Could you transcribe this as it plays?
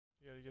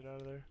Gotta get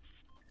out of there.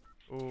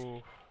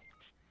 Ooh.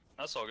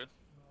 That's all good.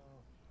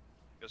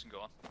 You guys can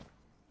go on.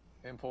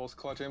 Impulse,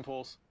 clutch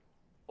impulse.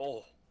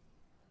 Oh.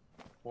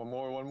 One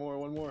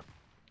more.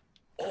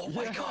 Oh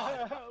my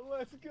god!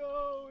 Let's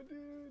go,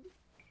 dude.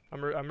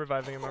 I'm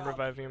reviving him. I'm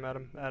reviving him.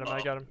 Adam,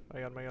 I got him. I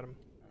got him.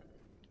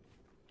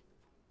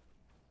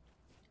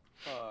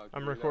 Fuck,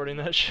 I'm dude, recording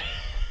that shit.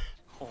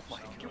 Oh my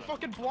god. You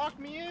fucking blocked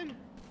me in!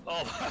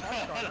 Oh.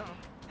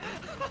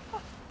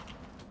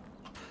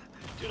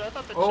 Dude, I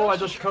thought the Oh, I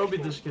chest just was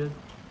Kobe'd this kid.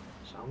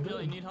 Sound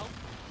Really, good? need help?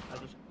 I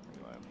just...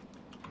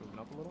 moving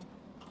up a little.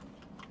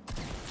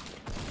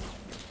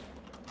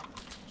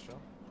 Show.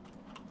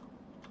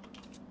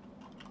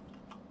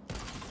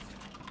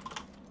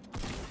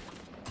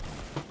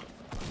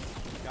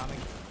 Got me.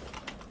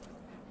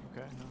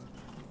 Okay.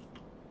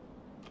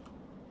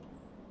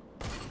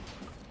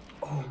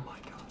 Oh my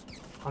god.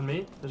 On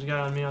me? There's a guy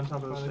on me on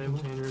top of the stable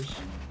containers.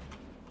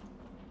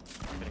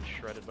 Getting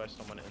shredded by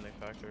someone in the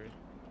factory.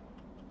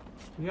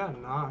 You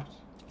got knocked.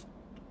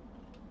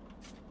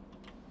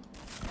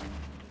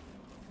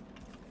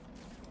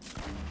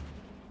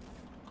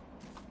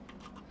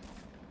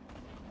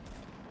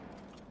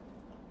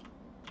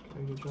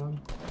 Okay, good job.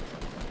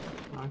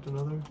 Knocked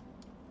another.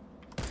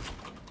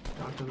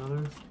 Knocked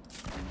another.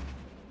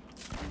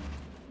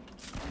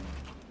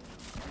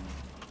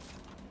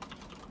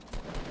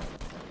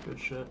 Good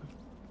shit.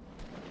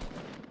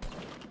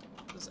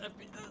 This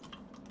FB.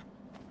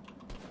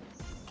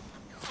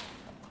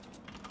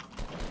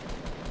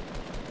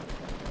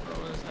 Bro,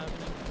 what is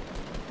happening?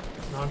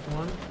 Knocked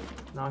one.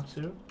 Knocked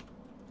two.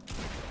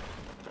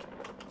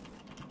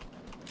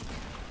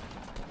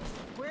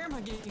 Where am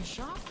I getting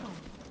shot from?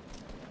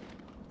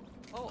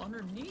 Oh,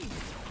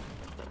 underneath.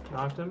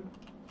 Knocked him.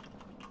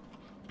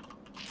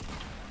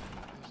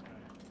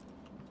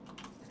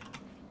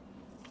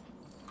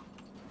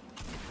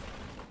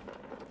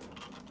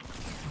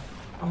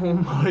 Oh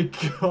my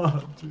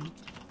god, dude.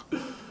 I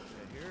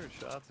hear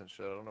shots and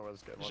shit. I don't know where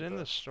this guy went. He's in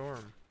the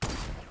storm.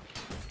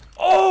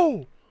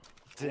 Oh!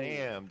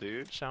 Damn,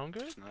 dude. Sound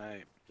good?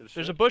 Snipe.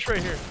 There's a bush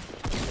right here.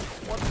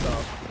 What the?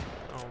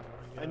 Oh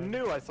my I god.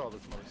 knew I saw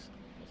this place.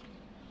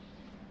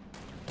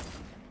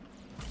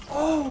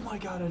 Oh my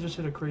god, I just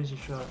hit a crazy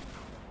shot.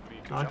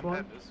 Knocked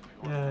one?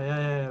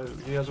 Yeah.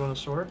 You guys want a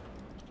sword?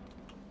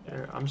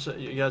 Here,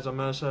 you guys, I'm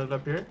gonna set it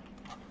up here.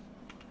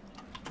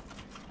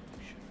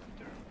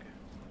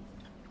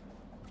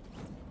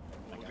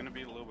 We're gonna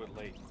be a little bit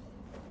late.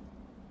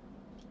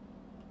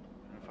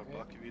 If I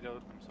block you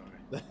out, I'm sorry.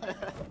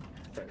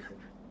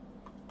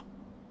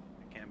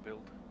 I can't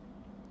build.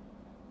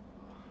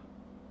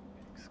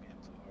 Getting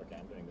scammed so hard. Okay,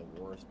 I'm doing the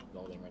worst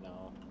building right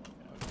now.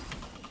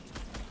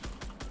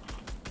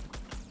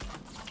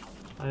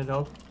 I need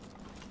help.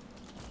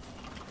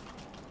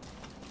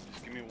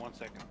 Just give me 1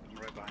 second. I'm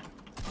right behind.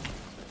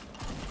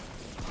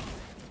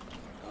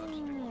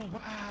 Oh,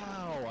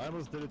 wow. I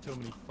almost did it to him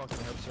and he fucking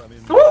headshot me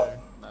in Woo! there.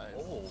 Nice.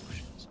 Oh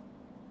shit.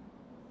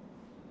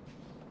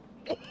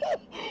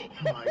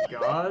 Oh my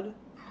god.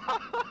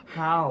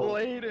 How?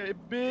 Later,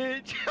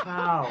 bitch.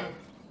 How? Got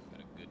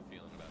a good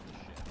feeling about this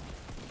shit.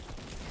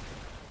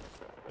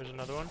 There's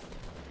another one.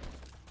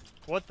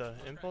 What the?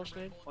 Impulse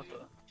nade? What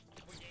the?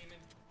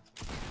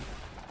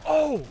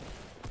 Oh!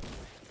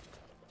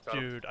 Got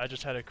him. Dude, I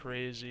just had a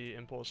crazy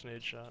impulse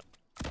nade shot.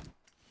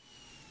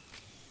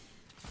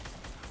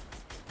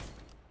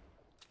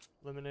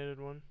 Eliminated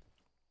one.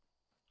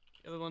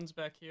 The other one's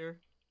back here.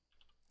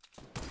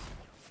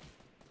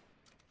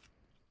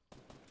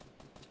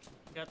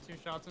 Got 2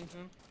 shots into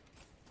him.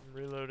 I'm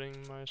reloading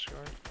my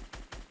scar.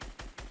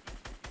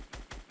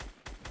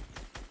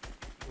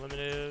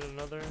 Eliminated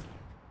another.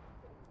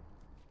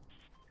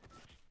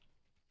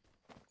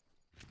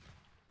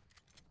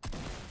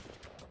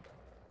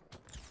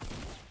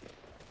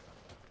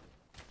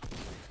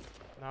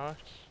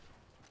 Knocked.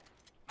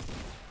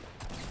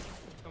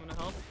 Coming to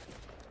help.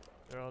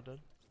 They're all dead.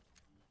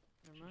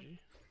 Never mind. GG.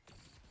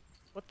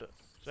 What the?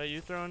 Is that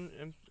you throwing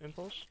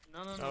impulse?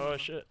 No. Oh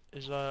shit.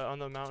 Is on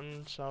the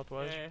mountain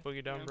southwest. Yeah,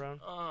 Boogie down yeah. brown.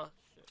 Oh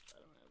shit, I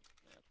don't have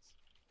mats.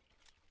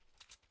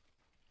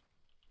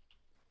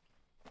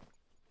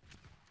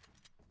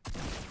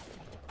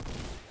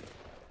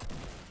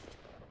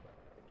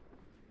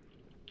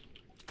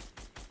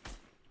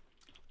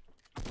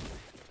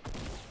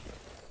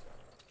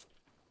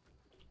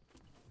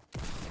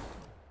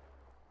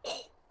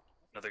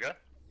 Another guy?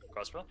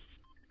 Crossbow?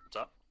 What's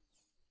up?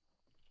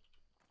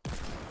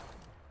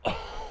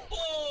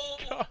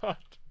 God.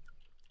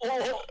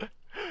 Oh!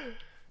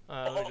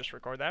 Let me just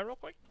record that real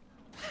quick.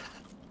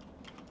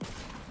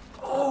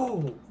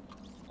 Oh!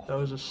 That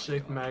was a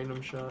sick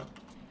magnum shot.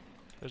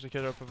 There's a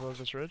kid up above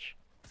this ridge.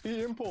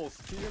 He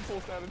impulsed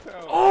out of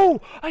town.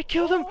 Oh! I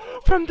killed him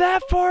from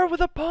that far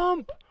with a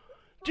pump!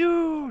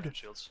 Dude!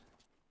 Shields.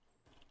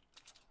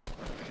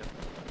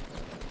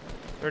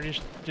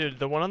 Dude,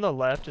 the one on the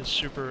left is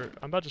super...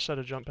 I'm about to set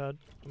a jump pad.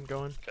 I'm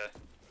going. Okay.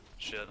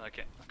 Shit, I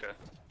can't. Okay.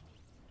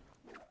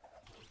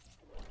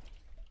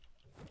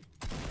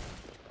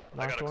 I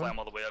Knocked gotta one. climb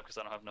all the way up because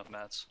I don't have enough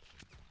mats.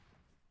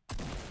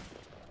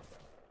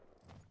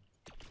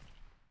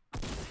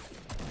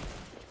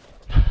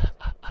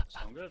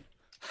 good.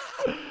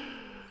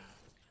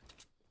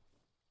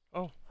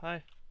 Oh,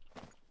 hi.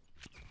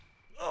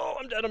 Oh,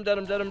 I'm dead, I'm dead,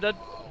 I'm dead, I'm dead.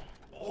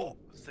 Oh,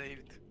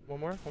 saved. One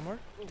more, one more.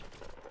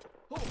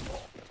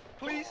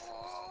 Please.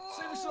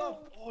 Save yourself.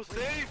 Oh,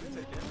 saved.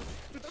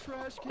 The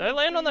trash can Did I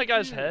land on that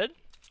guy's you. head?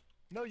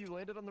 No, you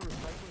landed on the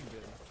recycling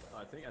bin.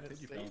 I think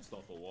you Saved. bounced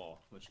off a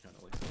wall, which kind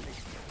of like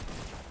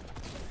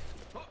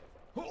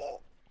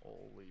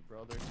Holy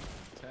brother.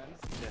 10.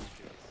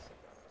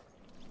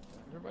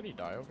 Everybody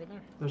die over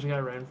there? There's a guy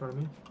right in front of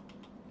me.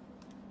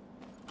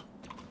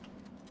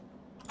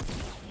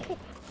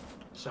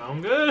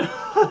 Sound good?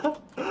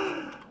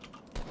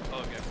 Oh,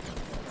 okay.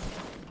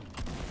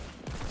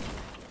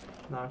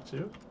 Knock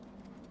two.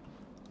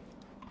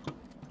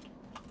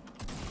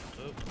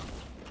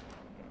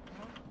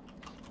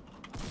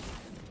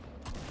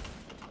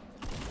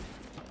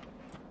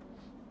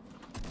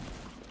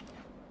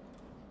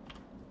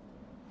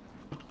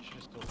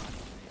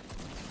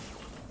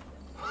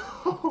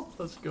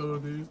 Let's go,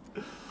 dude.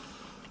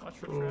 Watch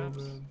for Oh, traps.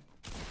 man.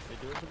 They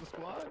do it for the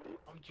squad, dude.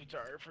 I'm too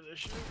tired for this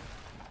shit. Too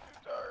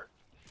tired.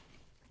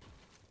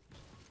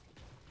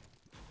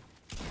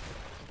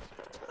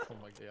 Oh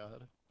my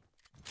god.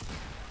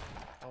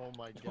 Oh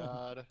my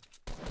god.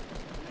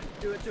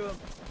 Do it to him.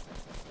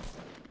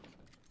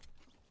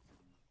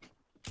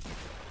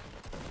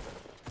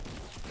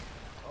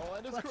 Oh,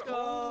 and it's Let's cr- go.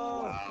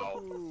 Oh,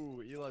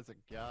 ooh, Eli's a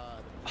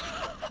god.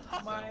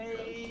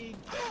 Mike.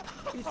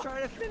 He's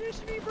trying to finish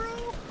me, bro.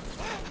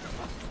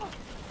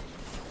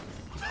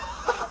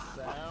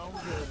 Sound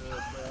good,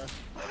 man.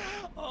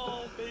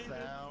 Oh, baby.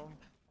 Sound.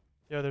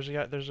 Yo,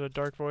 there's a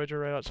Dark Voyager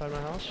right outside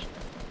my house.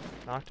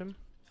 Knocked him.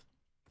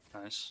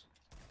 Nice.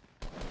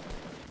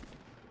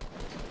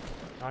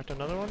 Knocked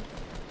another one.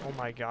 Oh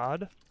my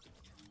god.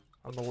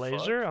 I'm a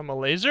laser. I'm a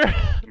laser.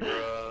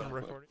 Bruh. I'm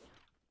recording.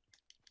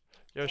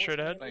 Yo, straight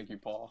ahead. Thank you,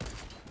 Paul.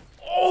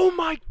 Oh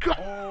my god.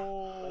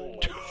 Oh,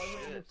 I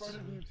was in front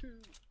of you too.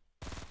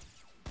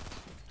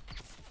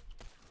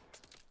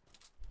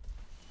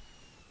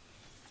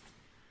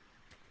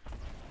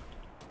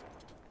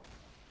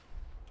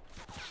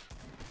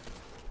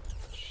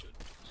 Shit.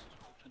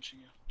 Pinching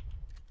you.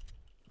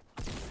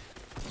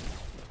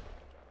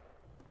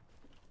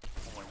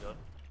 Oh my god.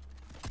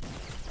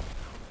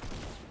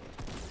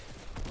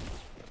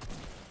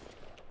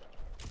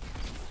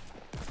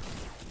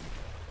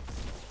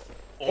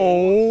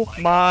 Oh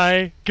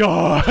my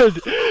god,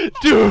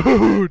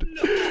 dude.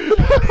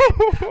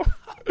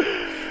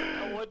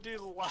 That one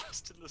dude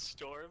lost in the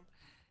storm.